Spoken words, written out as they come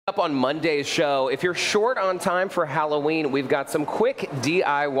Up on Monday's show, if you're short on time for Halloween, we've got some quick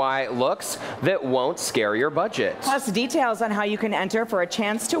DIY looks that won't scare your budget. Plus details on how you can enter for a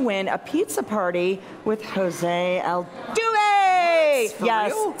chance to win a pizza party with Jose Altuve.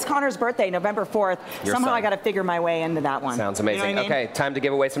 Yes, real? it's Connor's birthday, November 4th. Somehow I got to figure my way into that one. Sounds amazing. You know what I mean? Okay, time to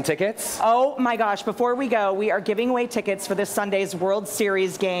give away some tickets. Oh my gosh, before we go, we are giving away tickets for this Sunday's World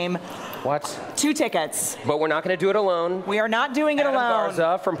Series game. What? 2 tickets. But we're not going to do it alone. We are not doing it Adam alone.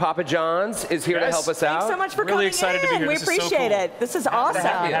 Garza from Papa John's is here to help us out. Thanks so much for Really coming excited in. to be here. We This is so appreciate cool. it. This is awesome.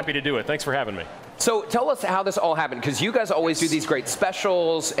 Happy to do it. Thanks for having me. So tell us how this all happened, because you guys always do these great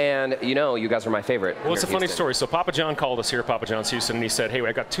specials, and you know, you guys are my favorite. Well, it's a funny story. So Papa John called us here at Papa John's Houston, and he said, hey,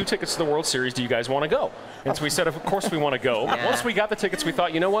 I got 2 tickets to the World Series. Do you guys want to go? And so we said, of course we want to go. Yeah. Once we got the tickets, we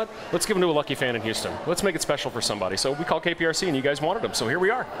thought, you know what? Let's give them to a lucky fan in Houston. Let's make it special for somebody. So we called KPRC, and you guys wanted them. So here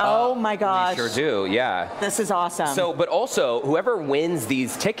we are. Oh my gosh. Sure do, yeah. This is awesome. So, but also, whoever wins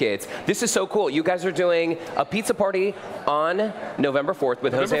these tickets, this is so cool. You guys are doing a pizza party on November 4th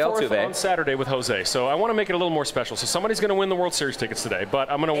with Jose November 4th Altuve. on Saturday with Jose. So I want to make it a little more special. So somebody's going to win the World Series tickets today, but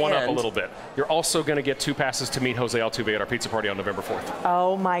I'm going to one up a little bit. You're also going to get 2 passes to meet Jose Altuve at our pizza party on November 4th.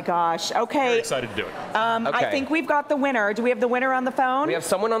 Oh my gosh. Okay. Very excited to do it. I think we've got the winner. Do we have the winner on the phone? We have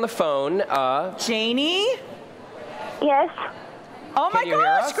someone on the phone. Janie? Yes. Oh my Can you hear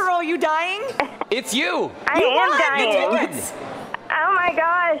gosh, us? girl, you dying? It's you. I am dying. Tickets. Oh my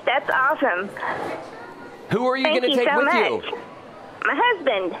gosh, that's awesome. Who are you going Thank to you take so with much. you? My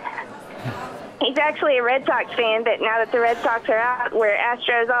husband. He's actually a Red Sox fan, but now that the Red Sox are out, we're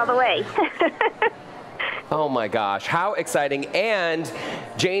Astros all the way. Oh my gosh, how exciting. And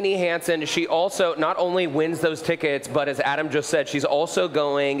Janie Hansen, she also not only wins those tickets, but as Adam just said, she's also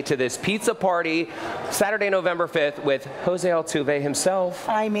going to this pizza party Saturday, November 5th with Jose Altuve himself.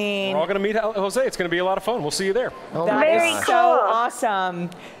 I mean, We're all going to meet Jose. It's going to be a lot of fun. We'll see you there. Oh that my is Very gosh. so cool. awesome.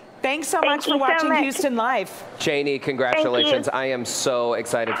 Thanks so much you for so watching much. Houston Live. Janie, congratulations. Thank I am so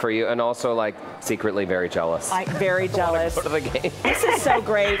excited for you, and also like secretly very jealous. I'm very jealous. Go to the game. This is so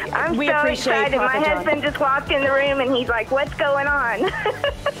great. I'm we so appreciate excited. Papa My John. husband just walked in the room and he's like, what's going on?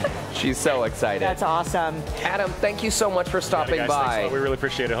 She's so excited. That's awesome. Adam, thank you so much for stopping Guys, by. thanks a lot. We really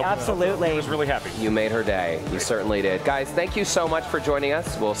appreciate it. Absolutely. I was really happy. You made her day. You certainly did. Guys, thank you so much for joining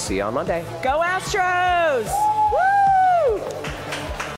us. We'll see you on Monday. Go Astros! Woo!